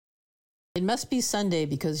It must be Sunday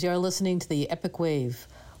because you're listening to the Epic Wave.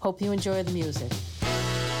 Hope you enjoy the music.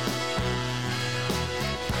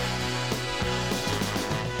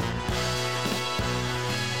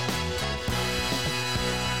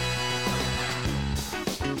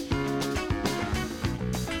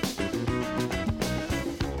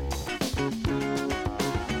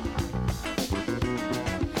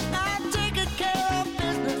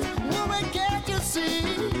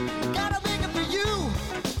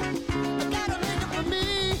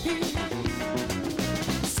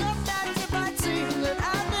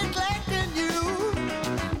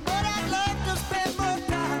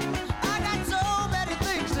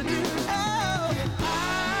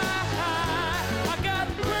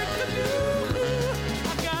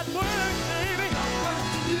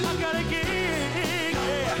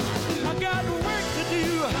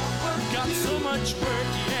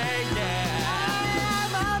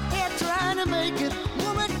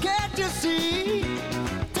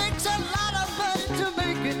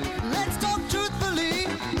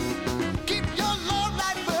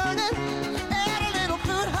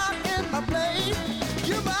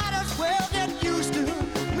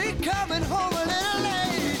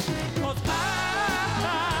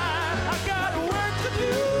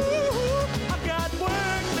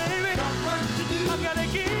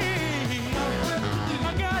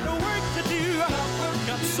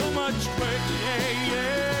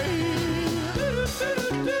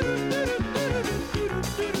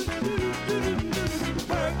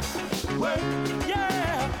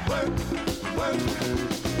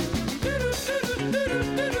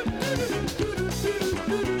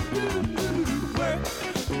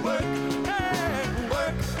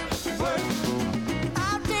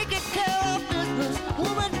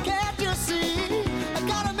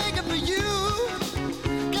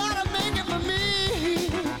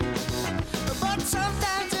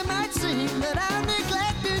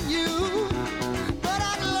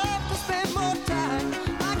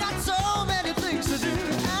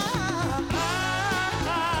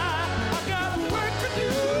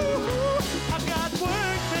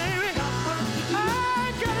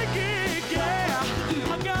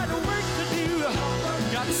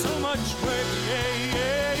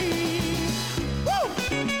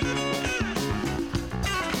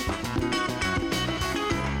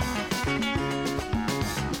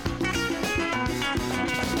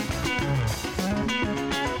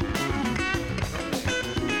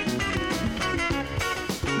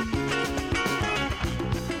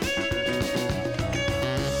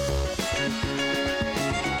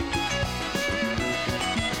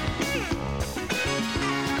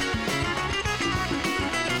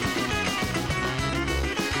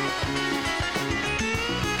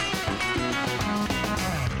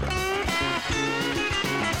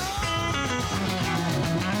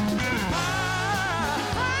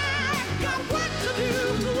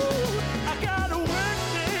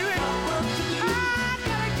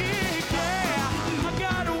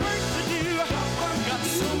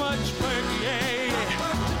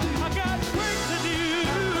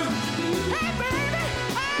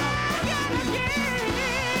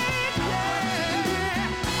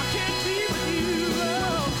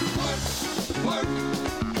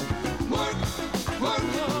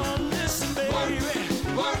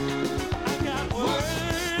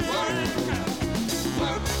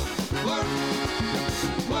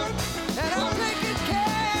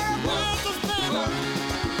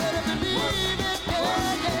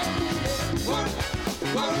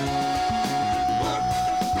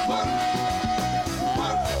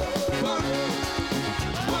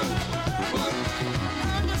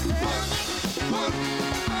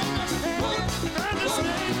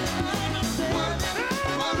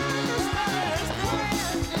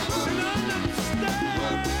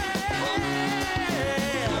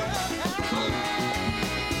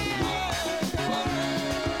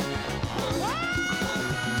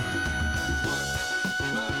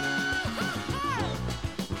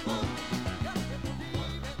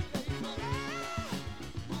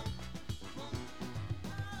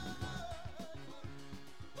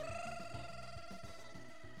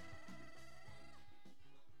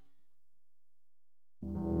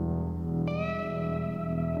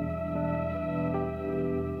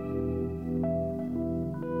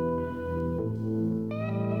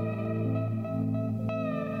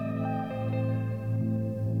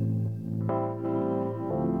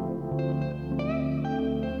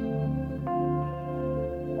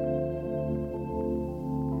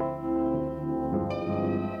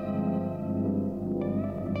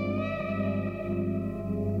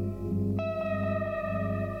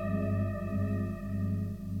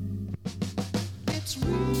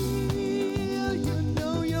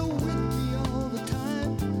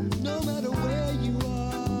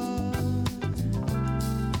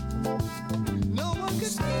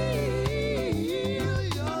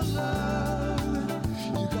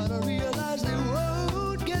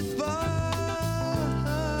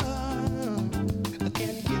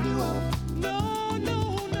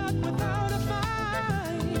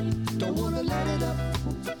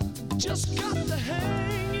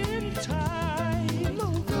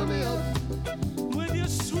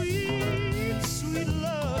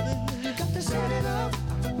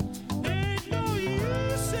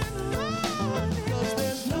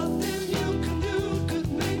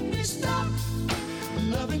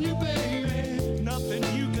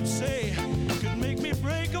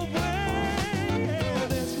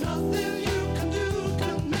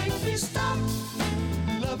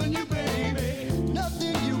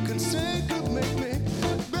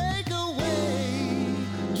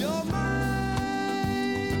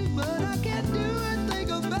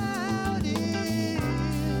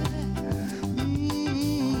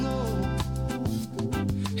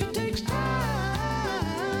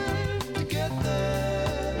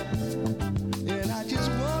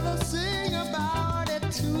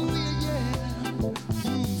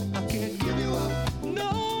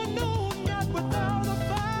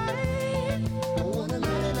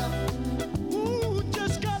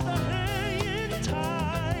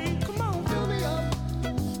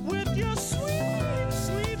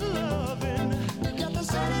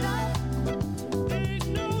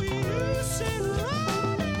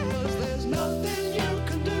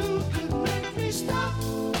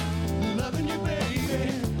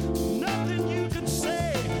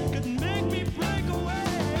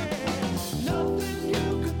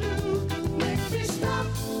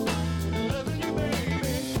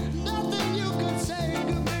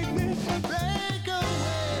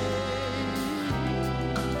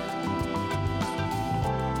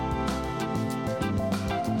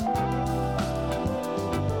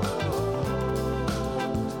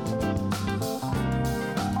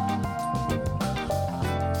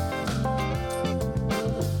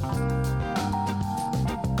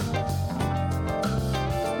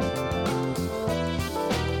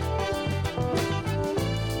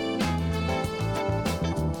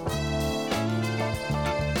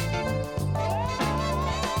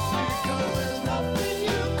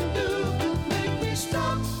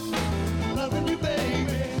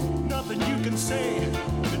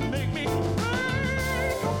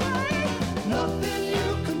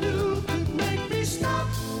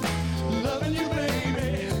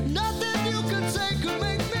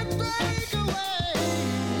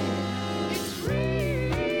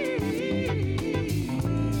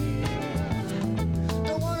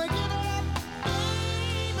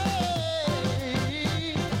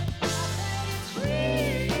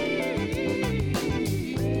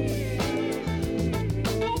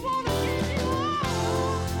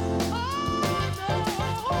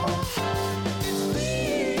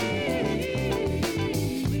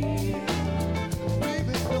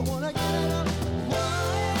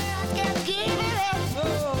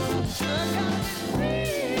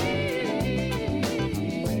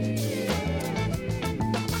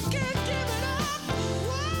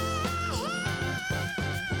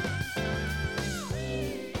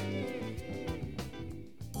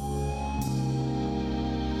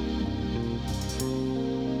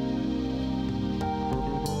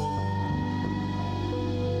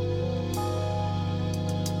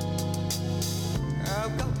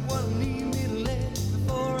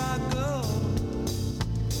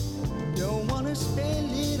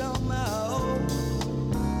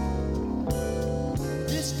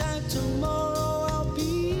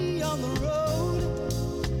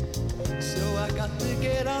 got to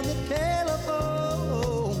get on the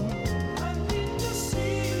telephone. I need to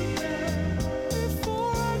see you there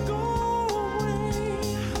before I go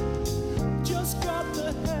away. Just got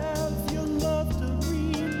to have your love to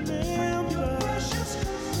remember. Your precious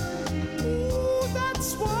company. Ooh,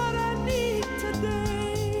 that's what I need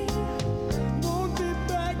today. Won't be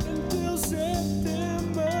back until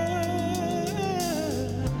September.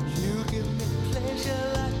 You give me pleasure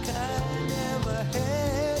like I never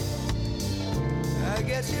had. I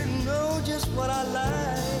guess you know just what I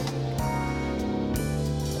like.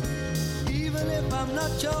 Even if I'm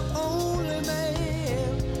not your only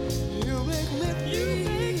man, you make me feel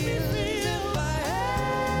as if I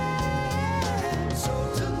am. So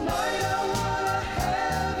tonight I wanna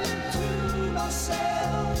have you to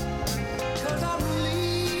myself, 'cause I'm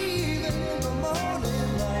leaving in the morning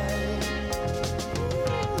light.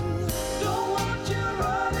 Don't want you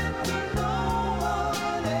running to no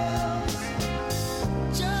one else.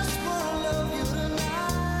 Just wanna love you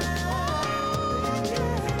tonight.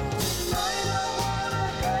 Tonight I wanna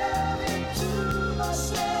have you to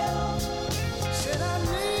myself. Said I'm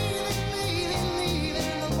leaving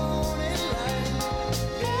in the morning light.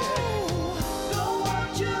 Don't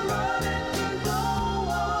want you running to no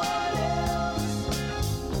one else.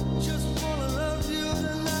 Just wanna love you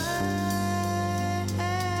tonight.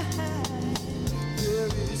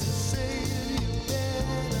 There is a saying you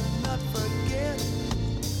better not forget.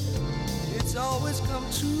 It's always come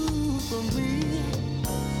true for me.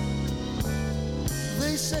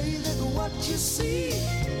 They say that what you see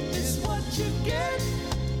is what you get.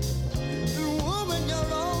 And woman,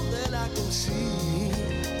 you're all that I can see.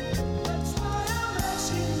 That's why I'm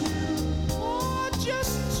asking you. Oh,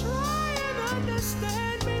 just try and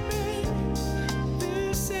understand me, babe.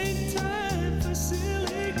 This ain't time for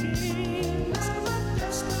silly games. I'm a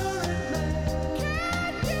desperate man.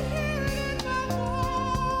 Can't you hear it in my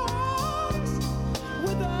voice?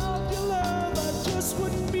 Without your love, I just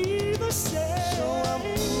wouldn't be the same. So I'm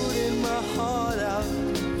putting my heart out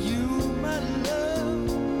to you, my love.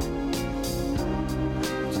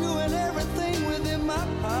 Doing everything within my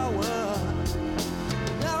power.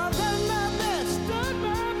 Now I've done my best.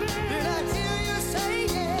 Did I hear you say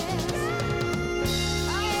yes?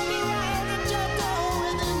 I'll be right at your door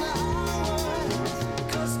within the hours.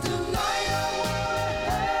 'Cause tonight I wanna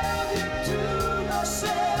have you to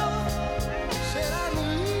myself. Said I'm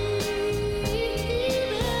leaving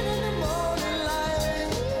in the morning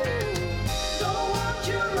light. Don't want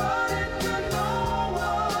you running to no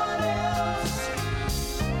one else.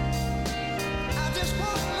 I just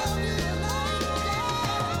wanna love you tonight.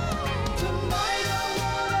 Tonight I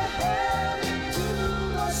wanna have you to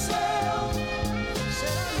myself.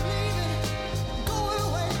 Said I'm leaving, going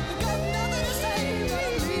away. Got nothing to say, but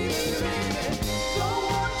I'm leaving. Don't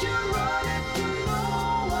want you running to no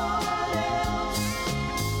one else.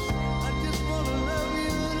 I just wanna love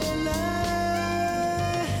you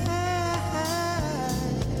tonight.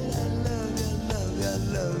 I love you, love you,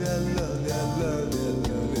 love you, love you, love you,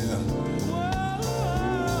 love you.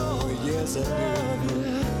 Whoa, yes I do.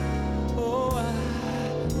 Oh,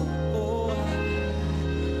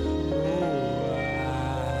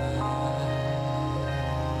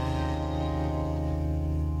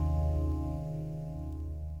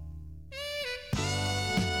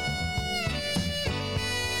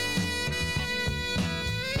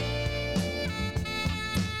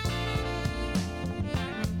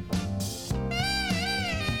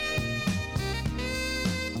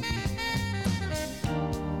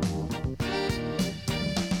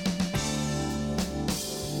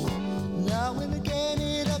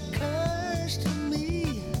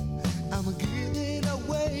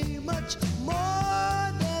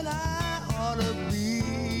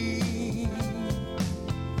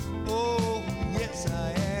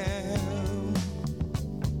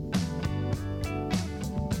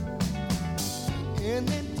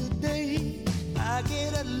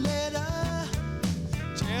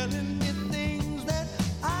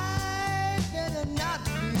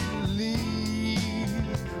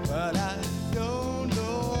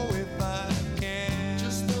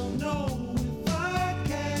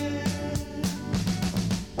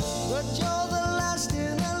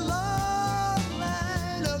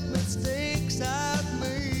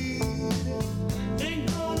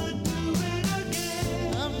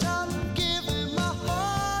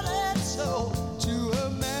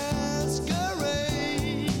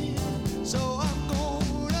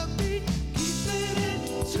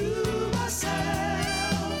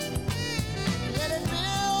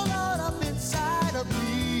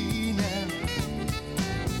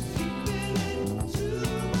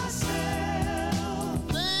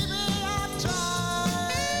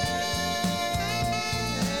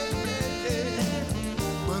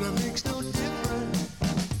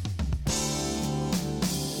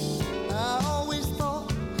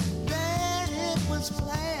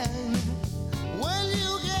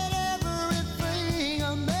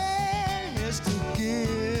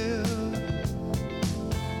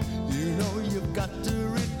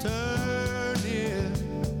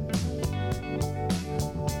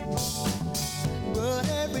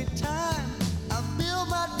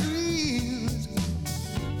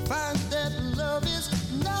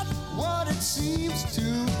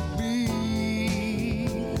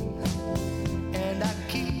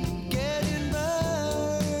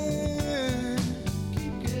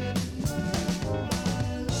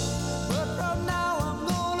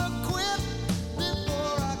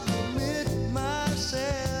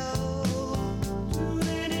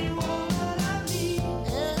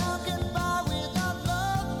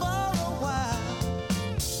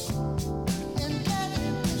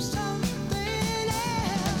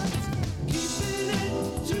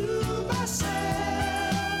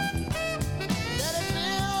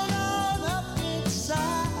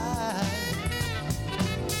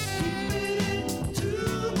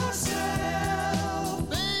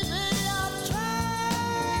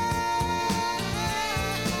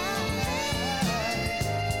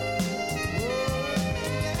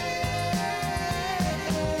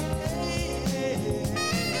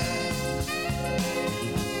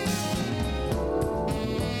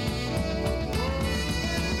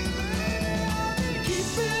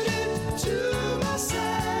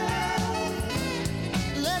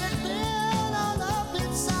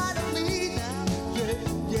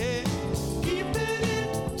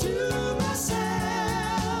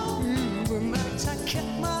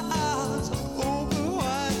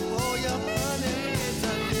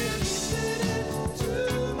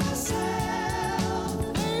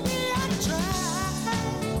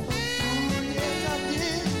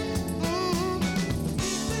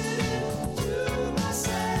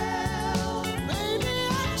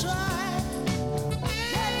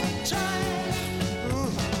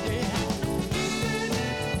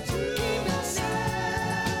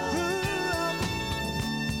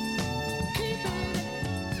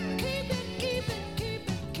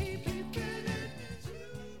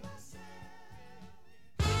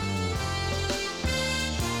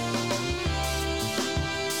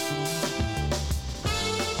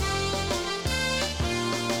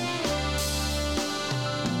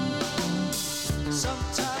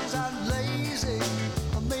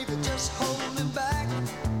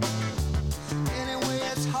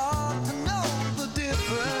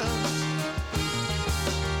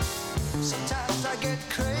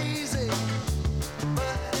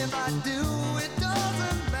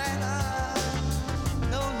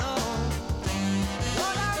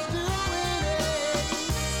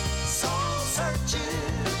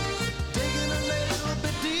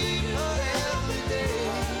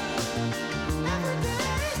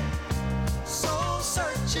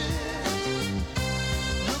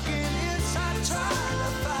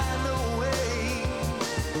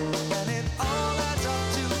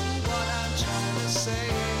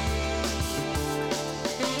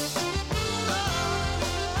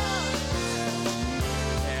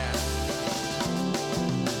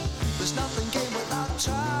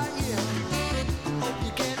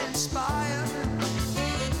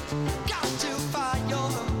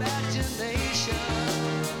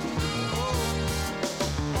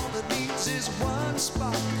 this one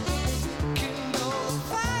spark. Kindle the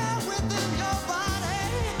fire within your body.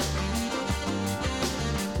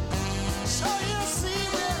 So you see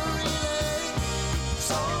we're really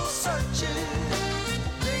soul searching,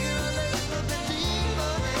 digging a little bit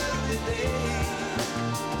deeper every day.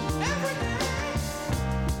 Every day,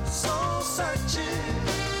 soul searching,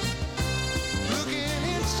 looking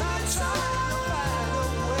inside, trying to find a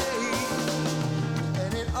way.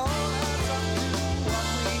 And it all adds up to what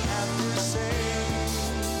we have to say.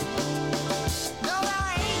 No, there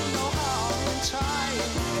ain't no harm in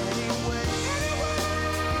trying anyway.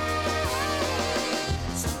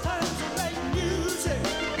 Sometimes we make music.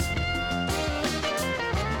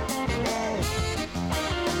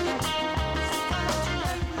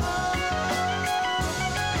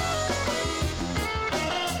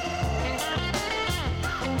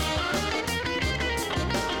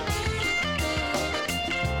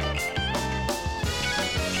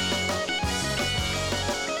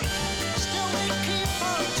 Still we keep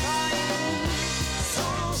on trying,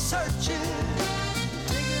 soul searching,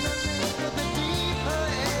 digging a little bit deeper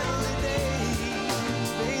every day,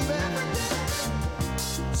 baby.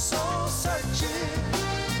 Soul searching,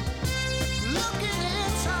 looking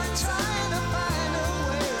inside, trying to find a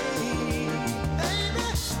way, baby.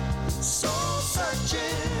 Soul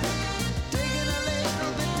searching, digging a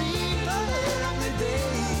little bit deeper every day.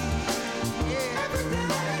 Yeah, every day.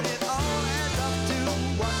 And it all adds up to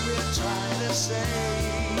what we're trying to say.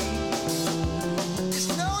 It's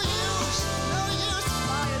no use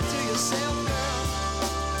lying to yourself, girl.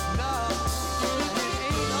 No, and it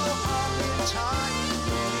ain't no harm in trying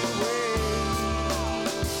anyway.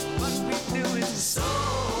 What we do is soul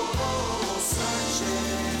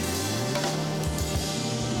searching.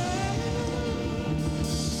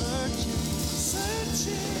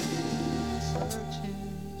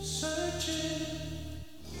 Searching.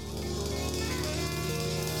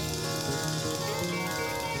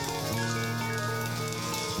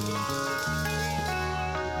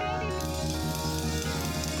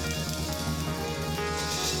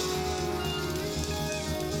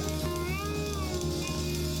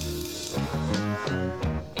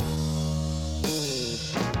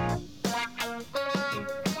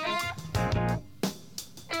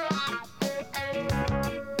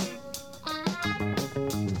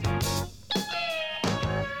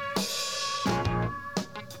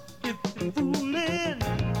 If you're fooling,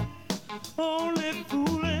 only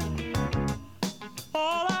fooling,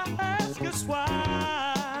 all I ask is why.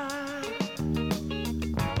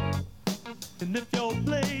 And if you're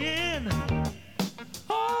playing,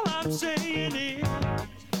 all I'm saying is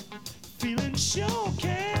feeling sure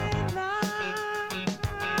can't lie.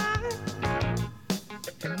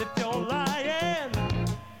 And if you're lying,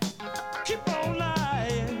 keep on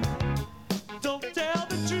lying. Don't tell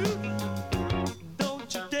the truth.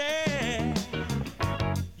 Don't you dare.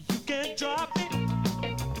 You can't drop me.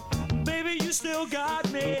 Baby, you still got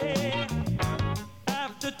me.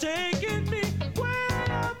 After taking me way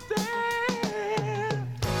up there.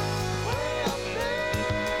 Way up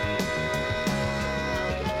there.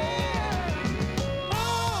 Yeah.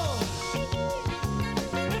 Oh,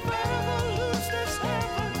 if I ever lose this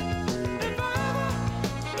heaven, if I ever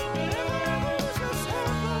lose this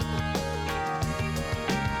heaven,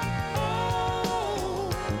 oh,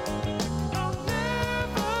 I'll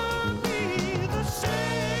never be the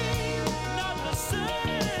same, not the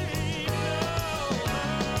same, no.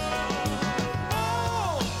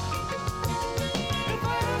 Oh, if I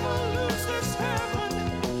ever lose this heaven,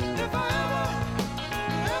 if I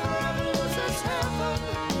ever lose this heaven,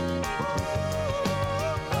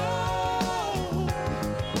 oh,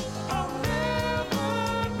 I'll never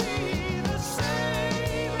be the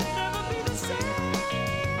same, never be the same,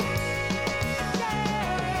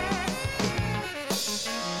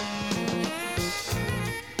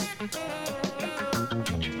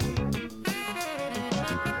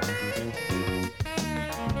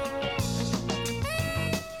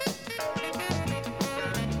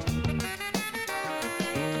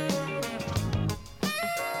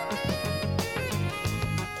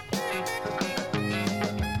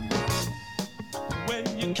 when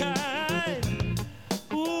you're kind,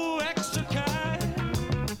 ooh, extra kind,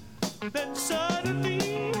 then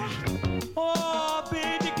suddenly, oh,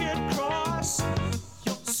 baby, get cross.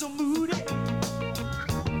 You're so moody,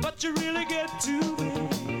 but you really get to me,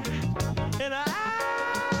 and I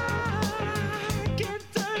can't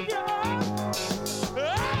turn you off.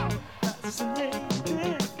 Oh,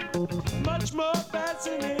 fascinating, much more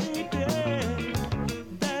fascinating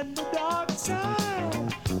than the dark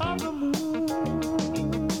side of the moon.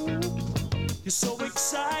 You're so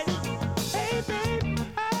excited, hey babe,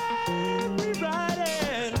 I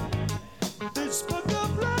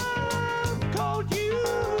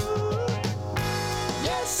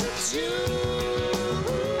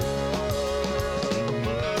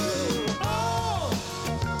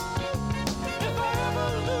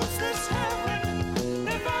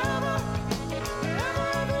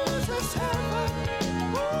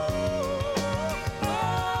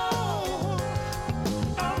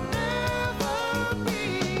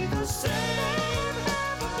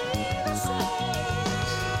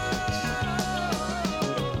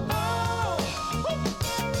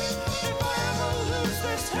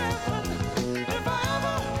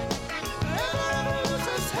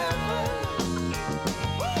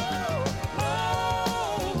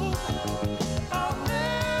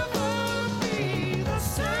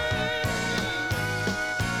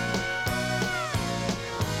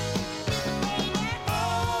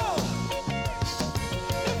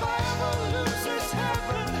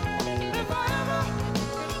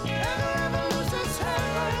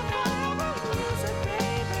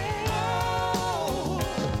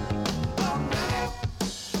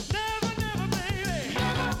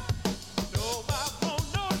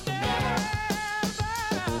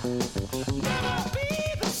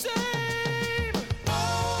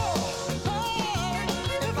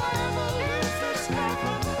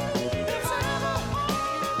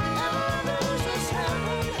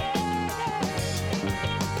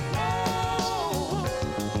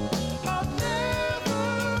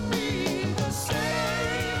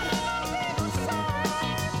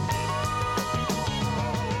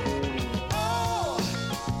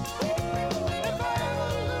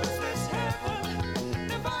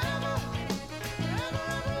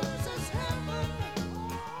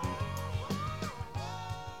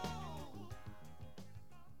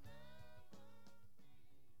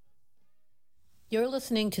You're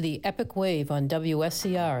listening to the Epic Wave on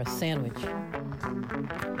WSCR Sandwich.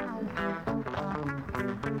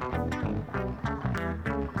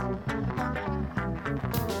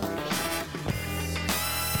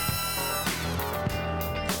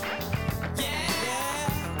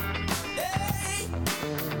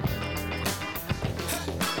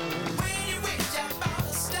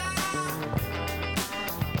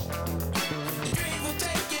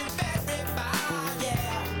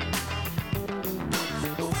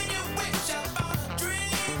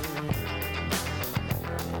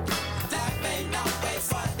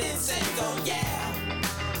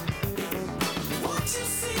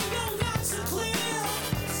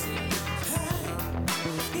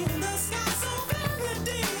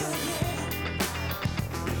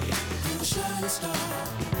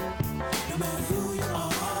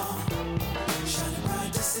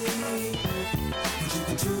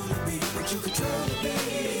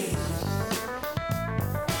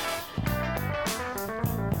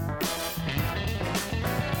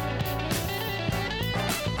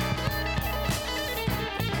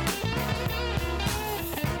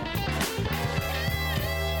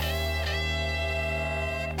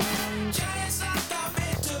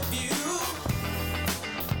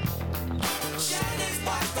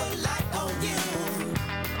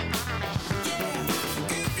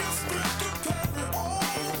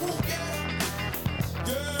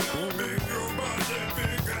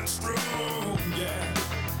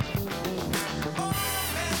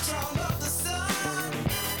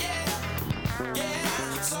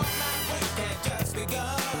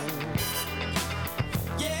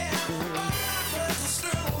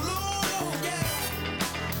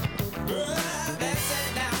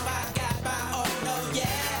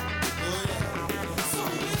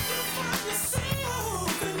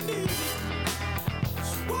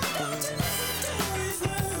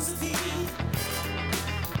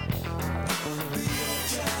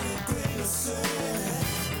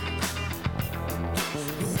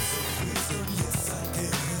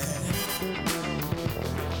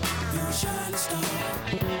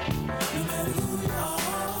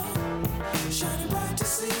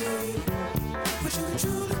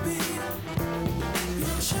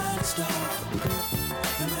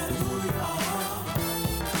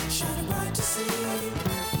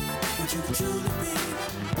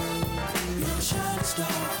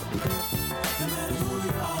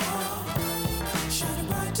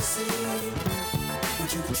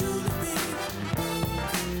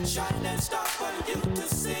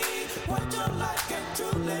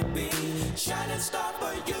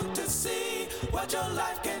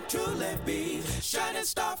 Shining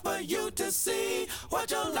star for you to see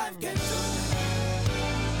what your life can truly be.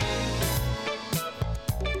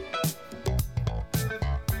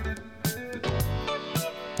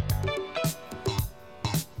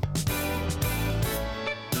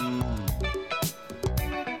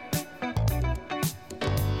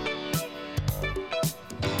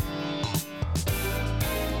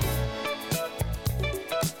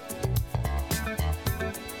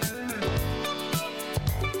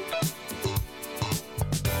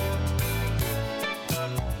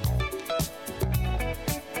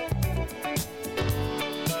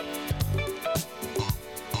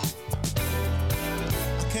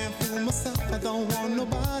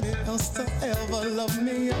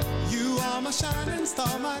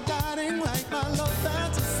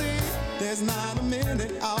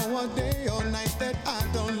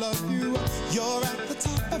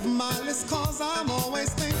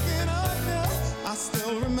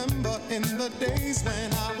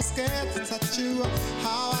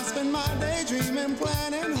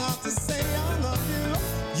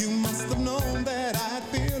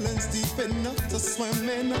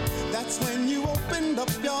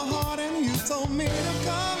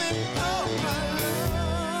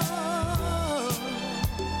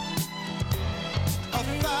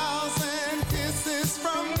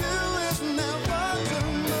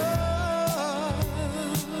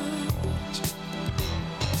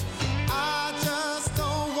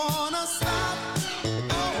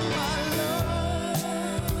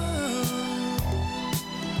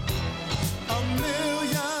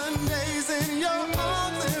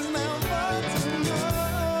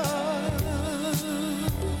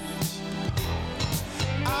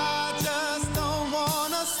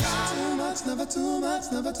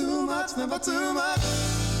 Never too much, never too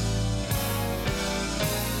much.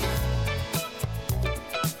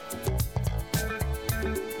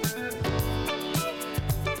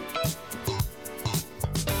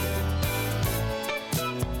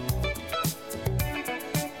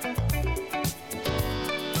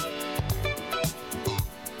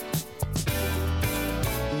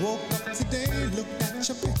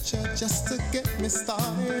 just to get me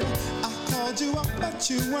started. I called you up, but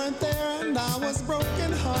you weren't there, and I was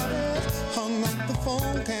broken hearted. Hung up the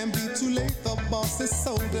phone, can't be too late. The boss is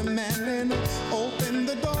so demanding. Open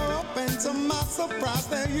the door up, and to my surprise,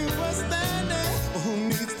 there you were standing. Who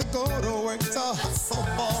needs to go to work to hustle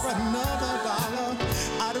for another dollar?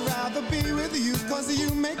 I'd rather be with you, 'cause you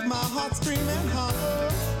make my heart scream and holler.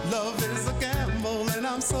 Love is a gamble, and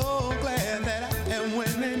I'm so glad that I am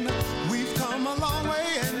winning. We've come a long way,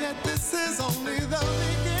 and yet this is only the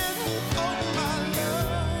beginning. Oh, my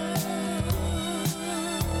love,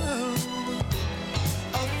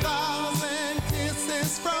 1,000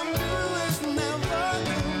 kisses from you is never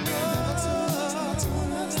too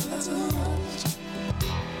much.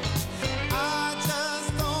 I just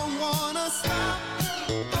don't wanna stop.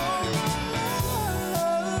 Oh, my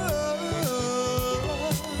love,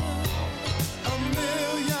 a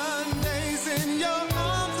million days in your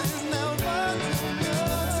arms is never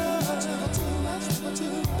too much.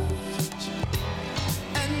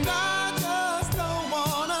 And I just don't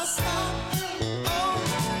wanna stop. Oh,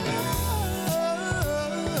 my love,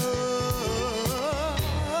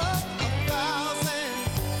 1,000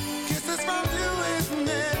 kisses from you is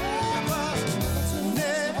never.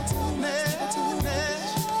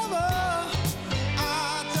 I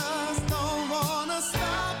just don't wanna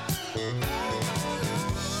stop.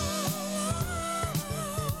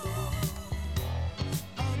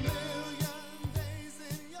 A million days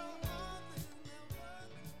in your arms is never.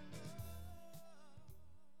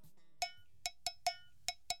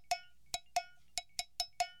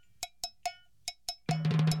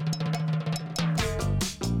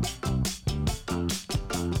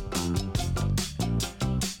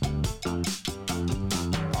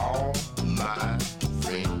 All my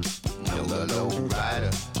friends know the low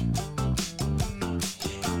rider.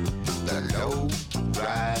 The low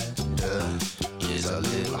rider is a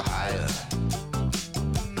little higher.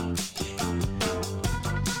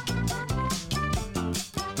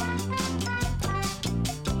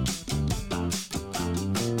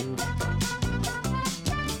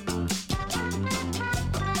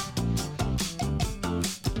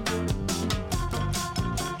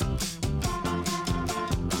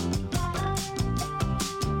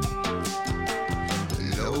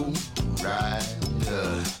 Low rider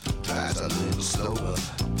drives a little slower.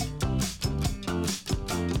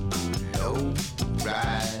 Low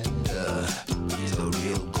rider is a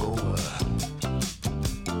real goer.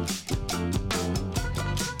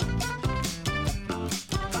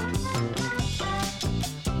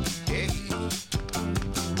 Hey.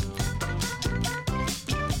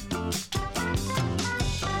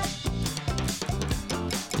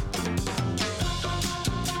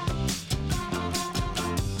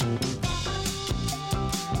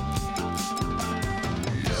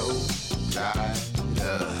 Low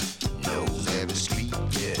rider knows every street,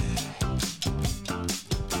 yeah.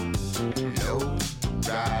 Low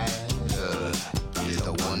rider is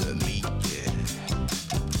the one to meet, yeah.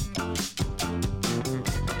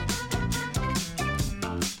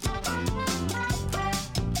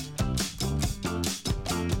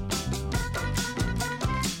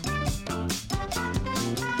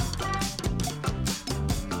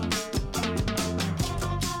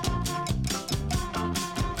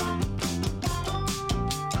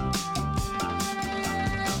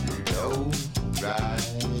 Low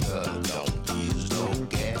rider don't use no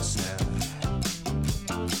gas now.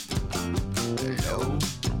 Low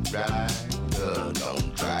rider don't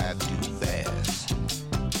drive too fast.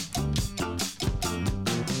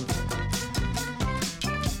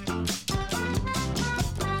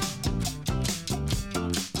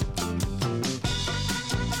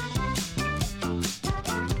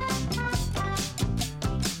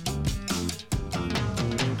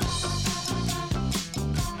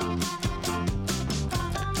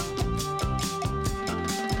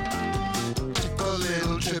 Take a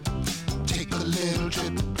little trip, take a little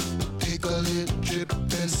trip, take a little trip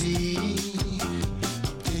and see.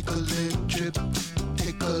 Take a little trip,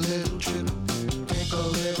 take a little trip, take a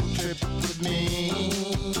little trip with me.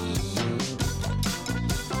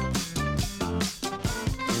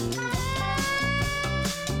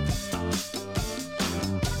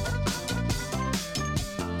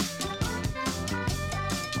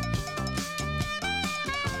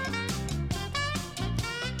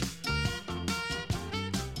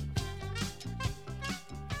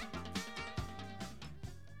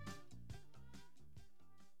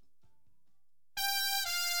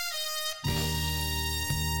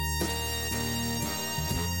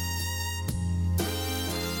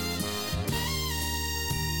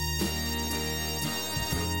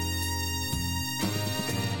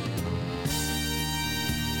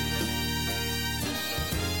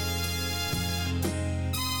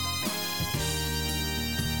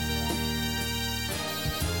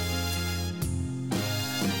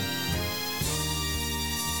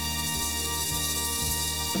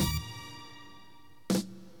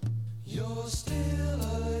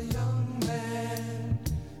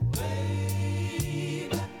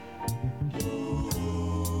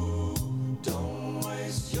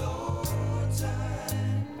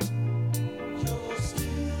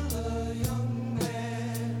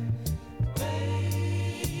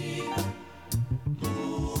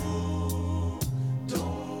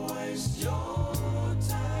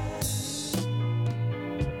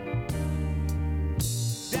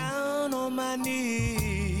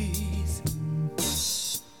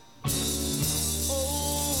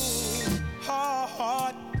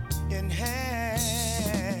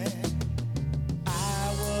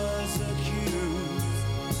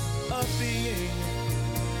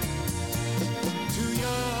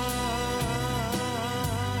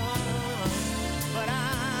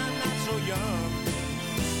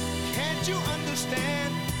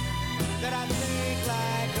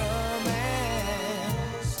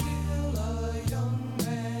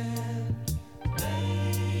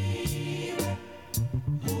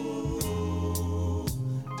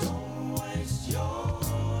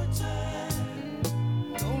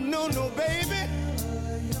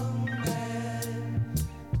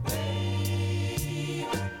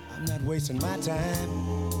 wasting my time.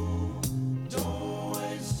 Don't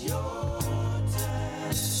waste your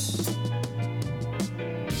time.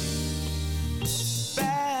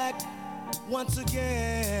 Back once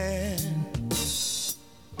again.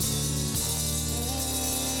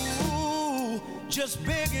 Ooh, just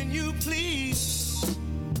begging you, please,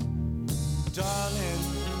 darling,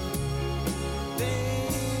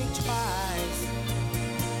 think twice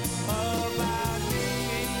about me.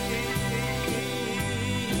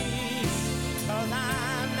 'Cause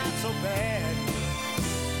I'm not so bad.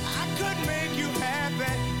 I could make you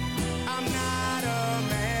happy. I'm not a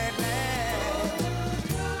madman.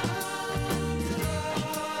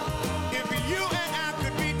 If you and I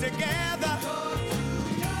could be together,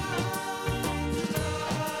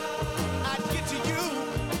 I'd get to you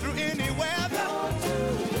through any weather.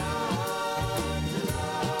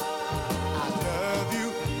 I love you.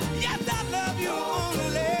 Yes, I love you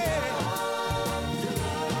only.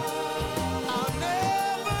 I'll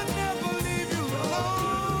never, never leave you lonely.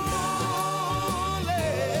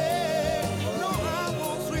 No, I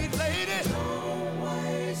won't, sweet lady. Don't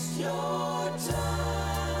waste your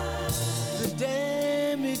time. The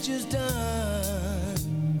damage is done.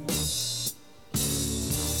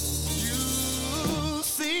 You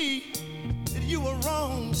see that you were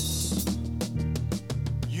wrong.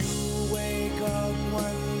 You wake up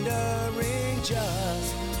wondering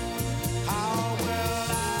just how well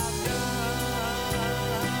I've done.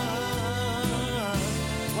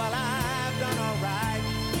 Well, I've done all right.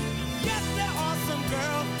 Yes, there are some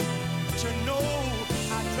girls, but you know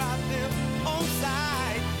I dropped them on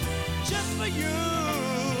side just for you.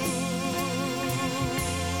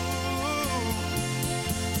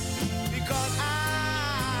 Because I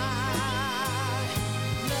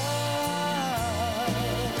love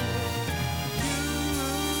you.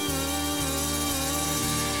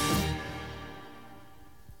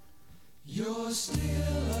 You're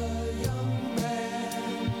still a young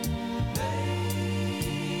man,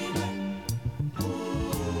 baby.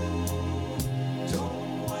 Ooh,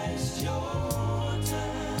 don't waste your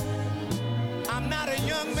time. I'm not a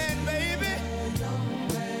young man, baby.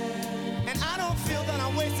 And I don't feel that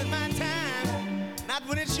I'm wasting my time. Not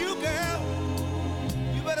when it's you, girl.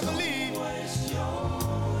 You better believe. Waste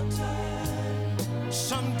your time.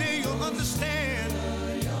 Someday you'll understand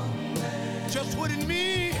just what it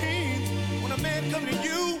means when a man come to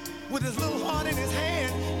you with his little heart in his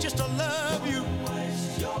hand just to love you.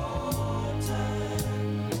 Waste your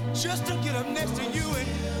time. Just to get up next to you and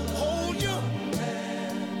hold you.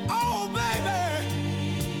 Oh, baby.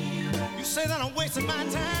 You say that I'm wasting my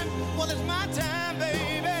time. Well, it's my time,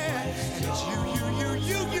 baby. And it's you.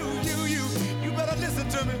 You better listen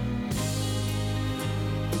to me.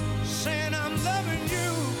 Saying I'm loving you.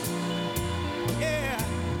 Yeah.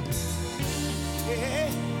 Hey,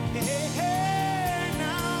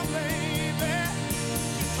 now, baby.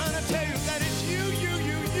 Just trying to tell you that it's you.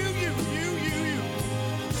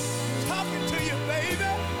 Talking to you,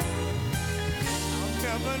 baby.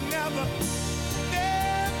 I'll never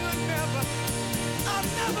I'll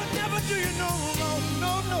never do you no wrong,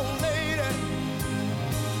 no, lady.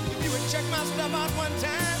 If you would check my stuff out one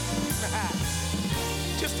time,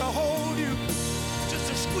 just to hold you, just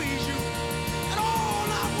to squeeze you, and all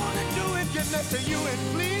I wanna do is get next to you and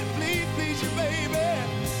please you, baby.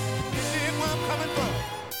 You dig where I'm coming from?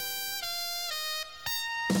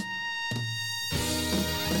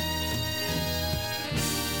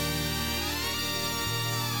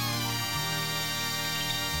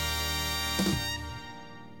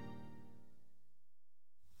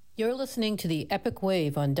 You're listening to the Epic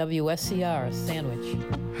Wave on WSCR Sandwich.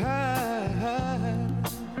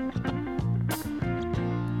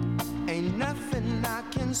 Ain't nothing I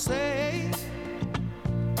can say,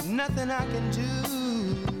 nothing I can do.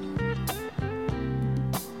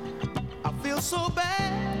 I feel so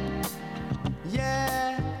bad,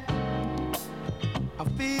 yeah. I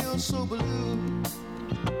feel so blue.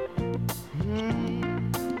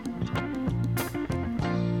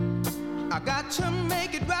 I got to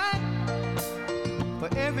make it right for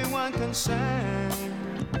everyone concerned.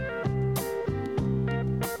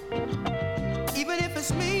 Even if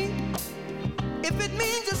it's me, if it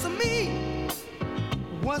means just me,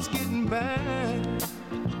 what's getting burned?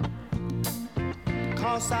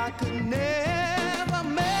 'Cause I could never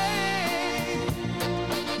make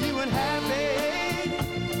you unhappy.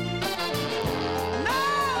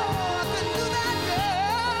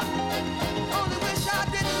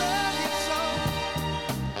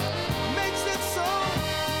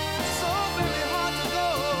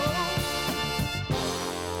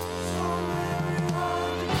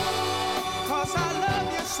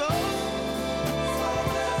 So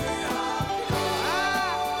very hard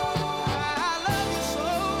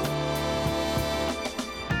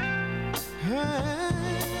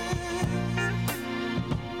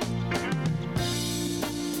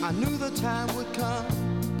I knew the time would come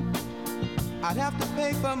I'd have to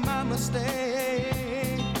pay for my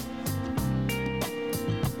mistake.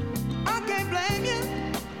 I can't blame you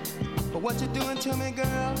for what you're doing to me,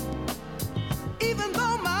 girl, even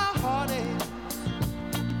though my heart aches.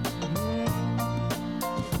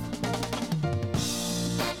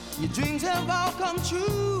 Your dreams have all come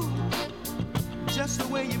true, just the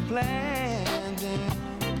way you planned them.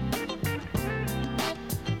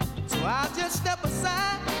 So I'll just step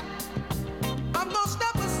aside. I'm gonna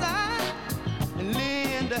step aside and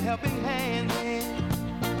lend a helping hand in.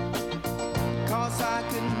 'Cause I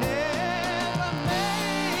could never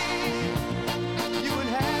make you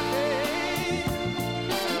unhappy.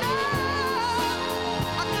 No,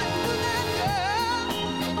 I couldn't do that, girl.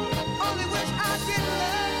 Only wish I did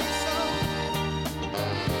love you so.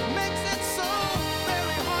 Makes it so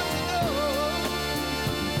very hard to go.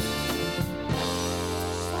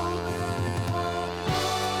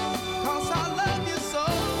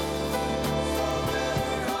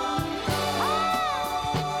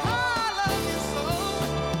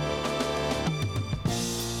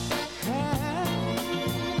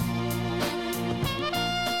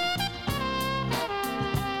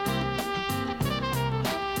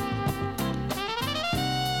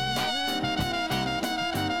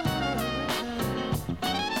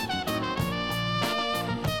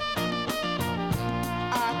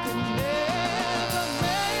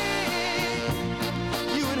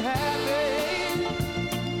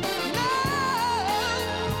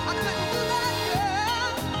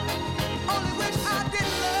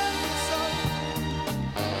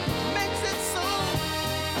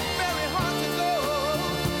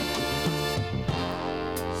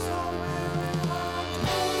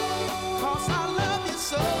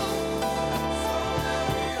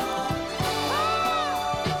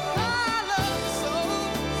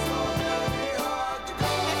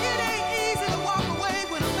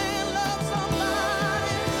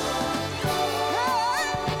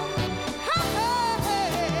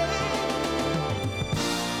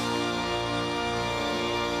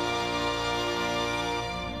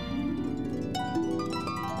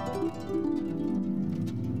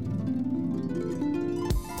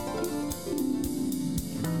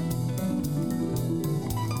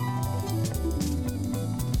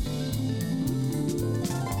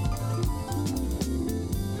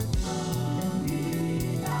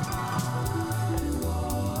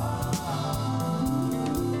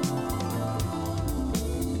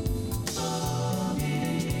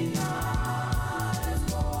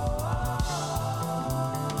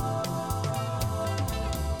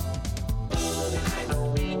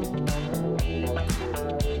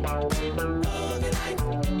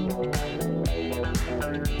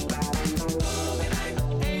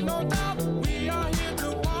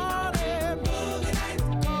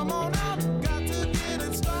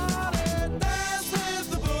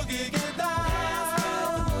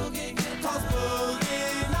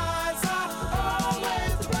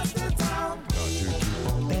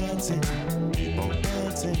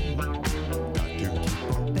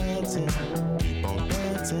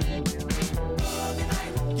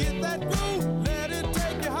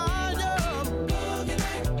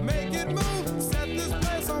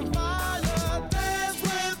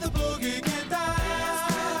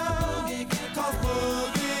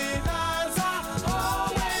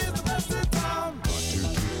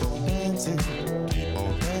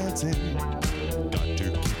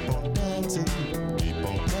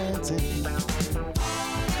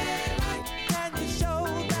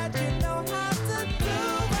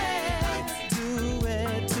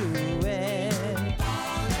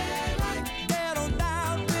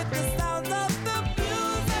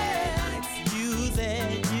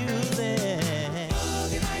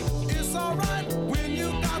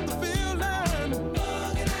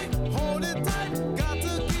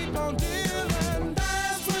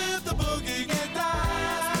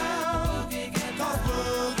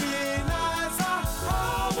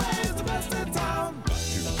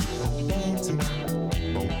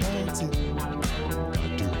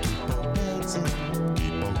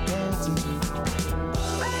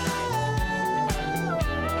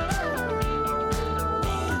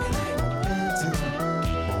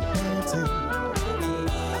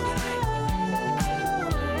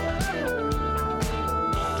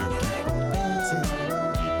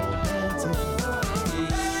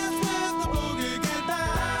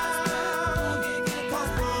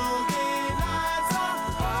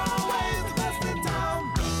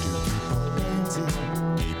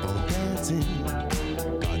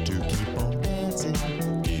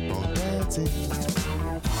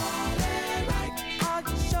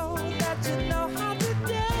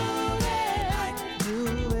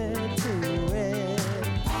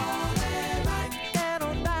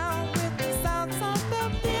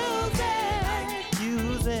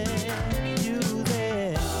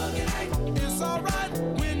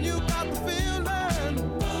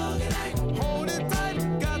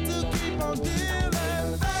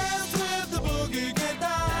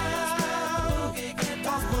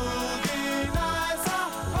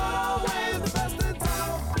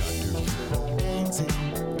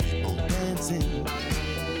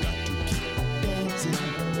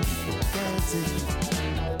 So far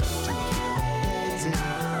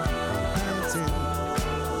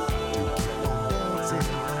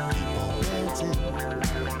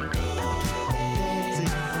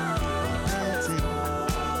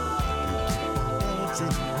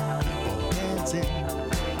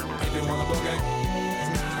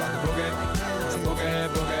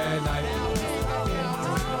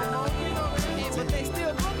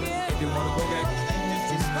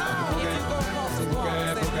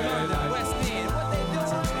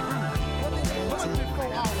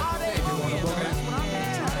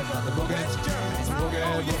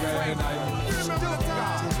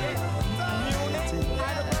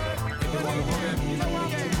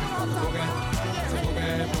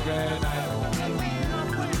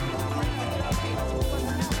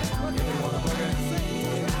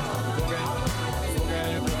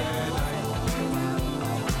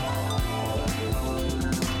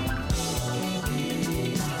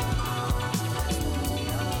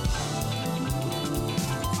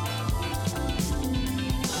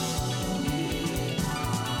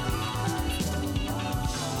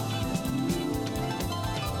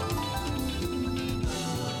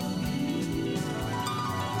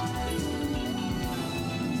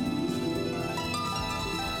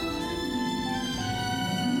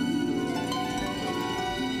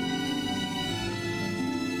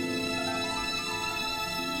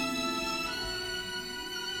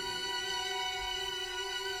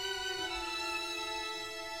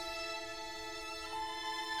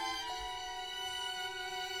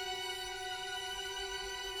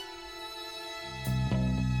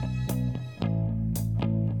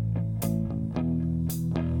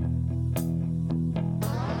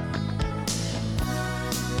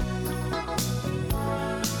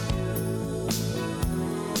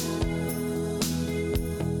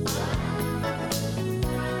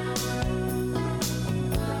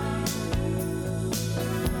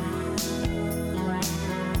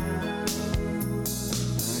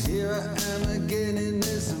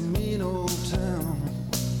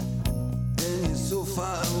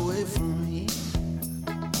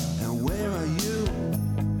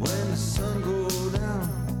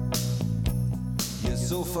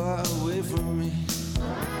from me.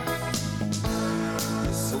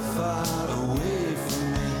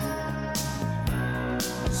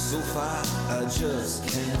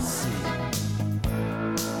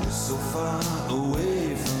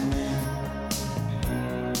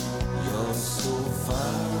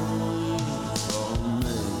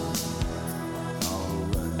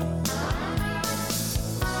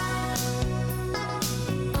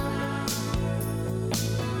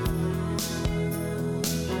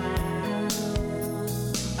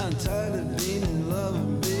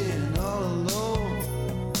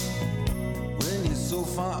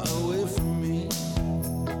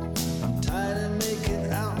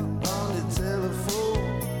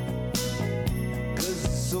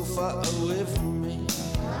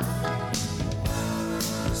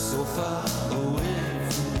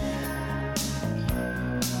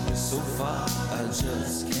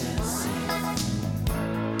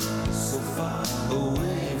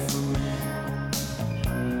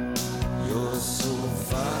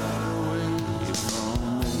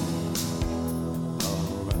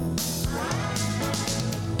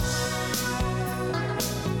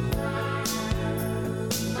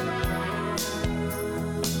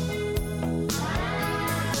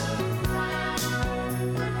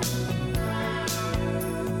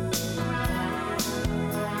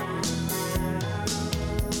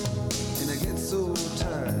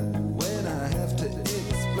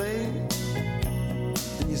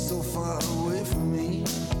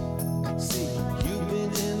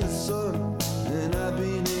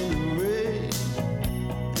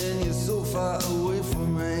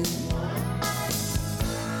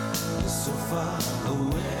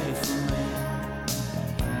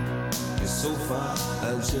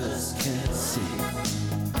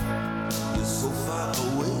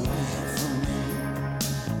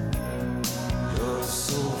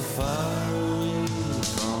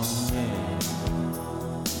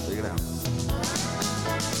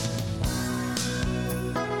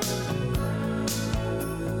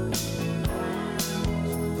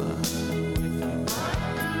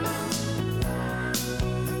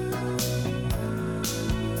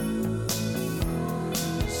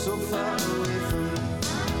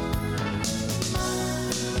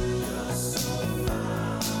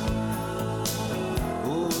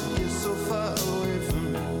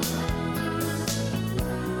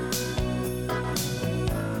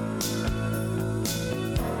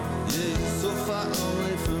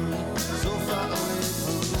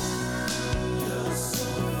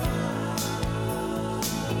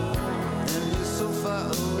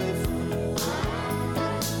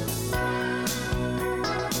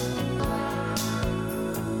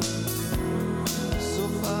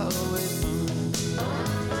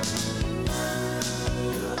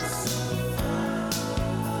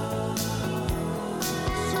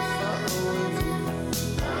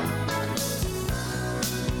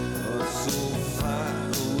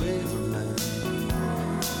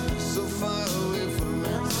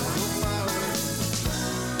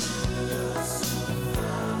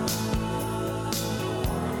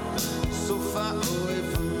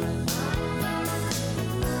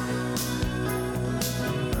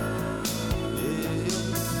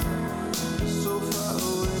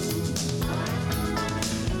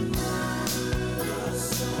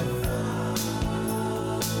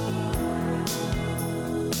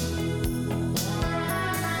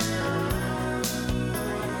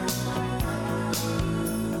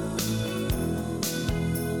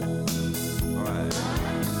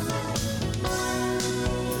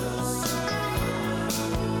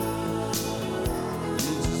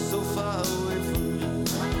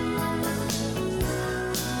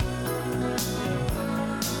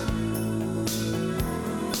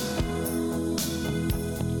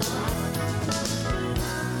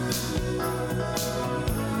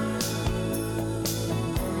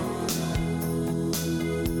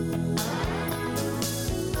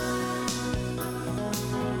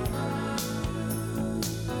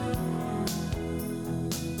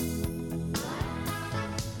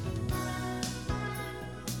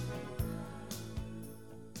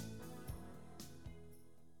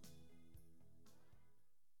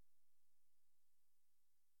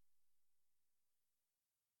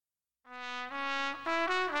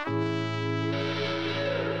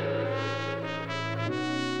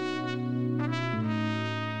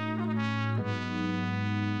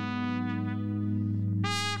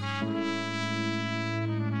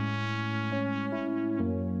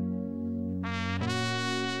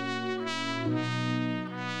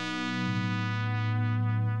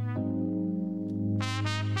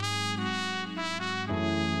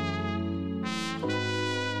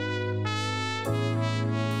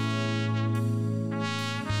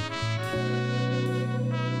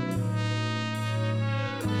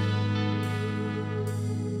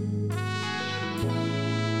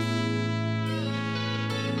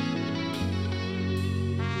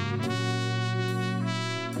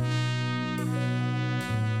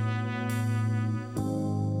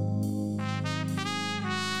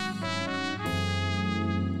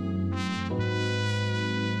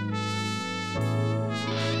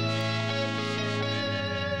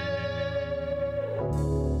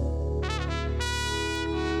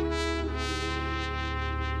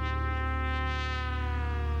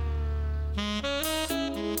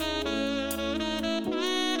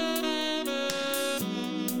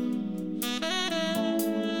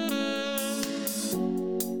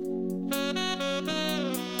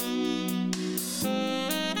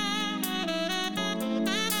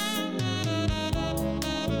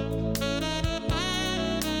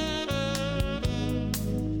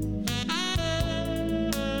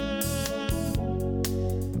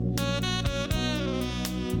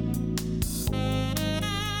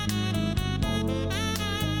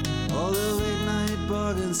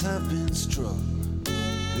 lines have been struck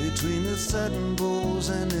between the satin bowls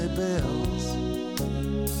and their bells.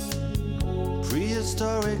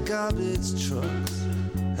 Prehistoric garbage trucks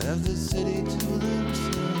have the city to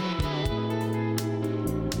themselves.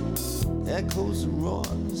 Echoes and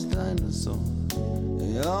roars, dinosaurs,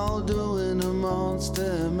 they all doing a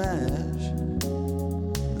monster mash.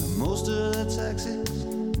 And most of the taxis,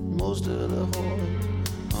 most of the whores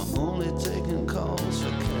are only taking calls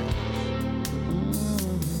for cash.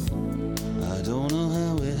 I don't know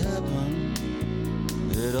how it happened.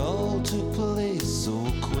 It all took place so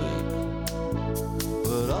quick.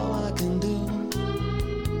 But all I can do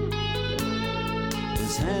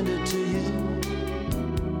is hand it to you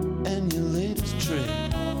and your latest trick.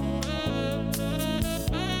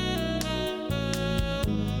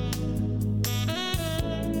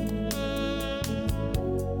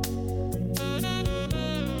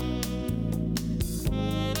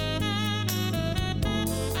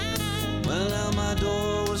 Well, now my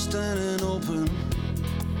door was standing open.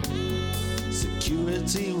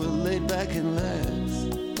 Security were laid back and lax.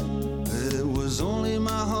 It was only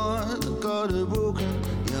my heart that got it broken.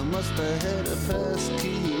 You must have had a pass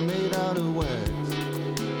key made out of wax.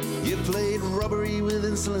 You played robbery with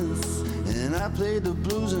insolence, and I played the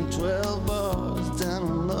blues in 12 bars down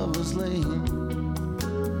on Lover's Lane.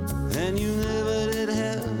 And you never did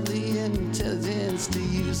have the intelligence to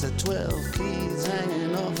use the 12 keys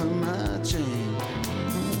hanging off of my chain.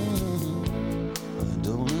 I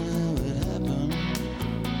don't know how it happened.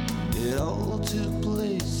 It all took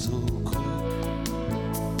place so quick.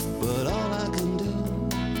 But all I can do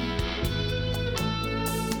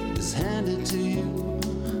is hand it to you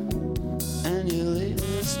and your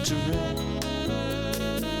latest trick.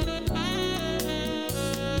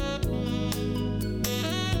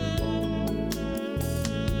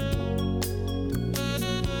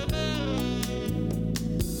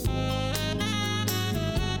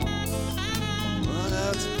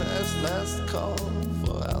 Last call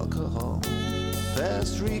for alcohol.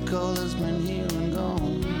 Fast recall has been here and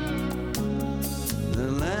gone. The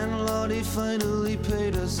landlord, he finally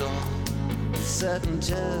paid us all. The satin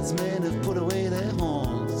chairs men have put away their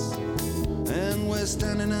horns. And we're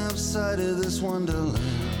standing outside of this wonderland,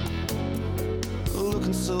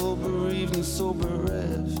 looking so bereaved and so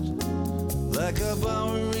bereft, like a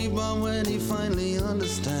Bowery bum when he finally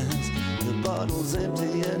understands the bottle's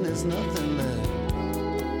empty and there's nothing left.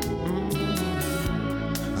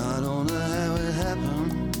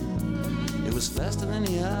 It was faster than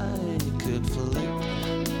the eye could flick.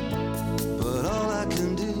 But all I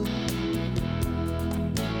can do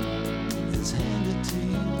is hand it to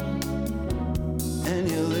you and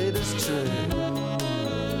your latest trick.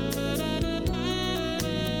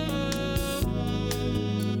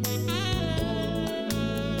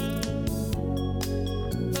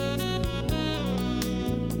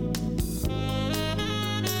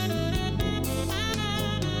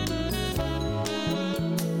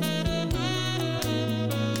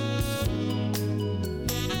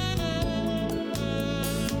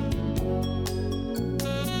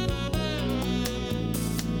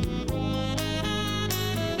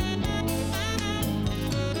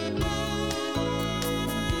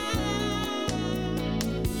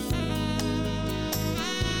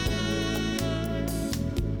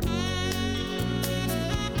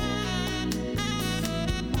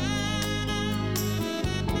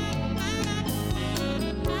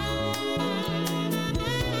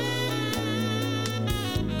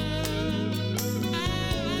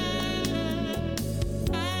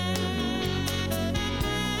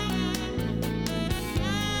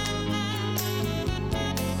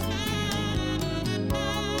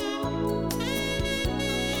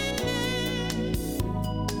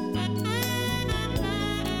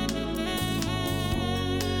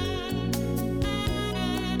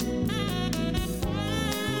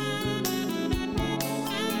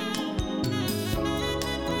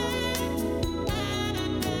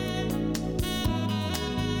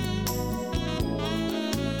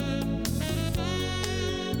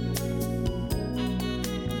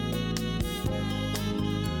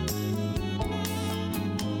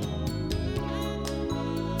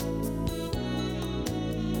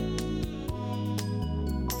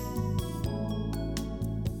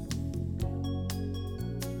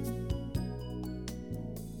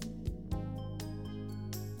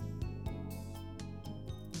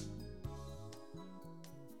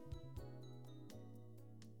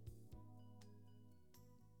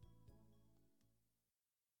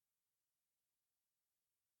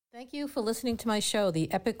 Thank you for listening to my show,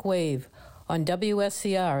 The Epic Wave, on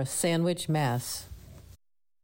WSCR, Sandwich, Mass.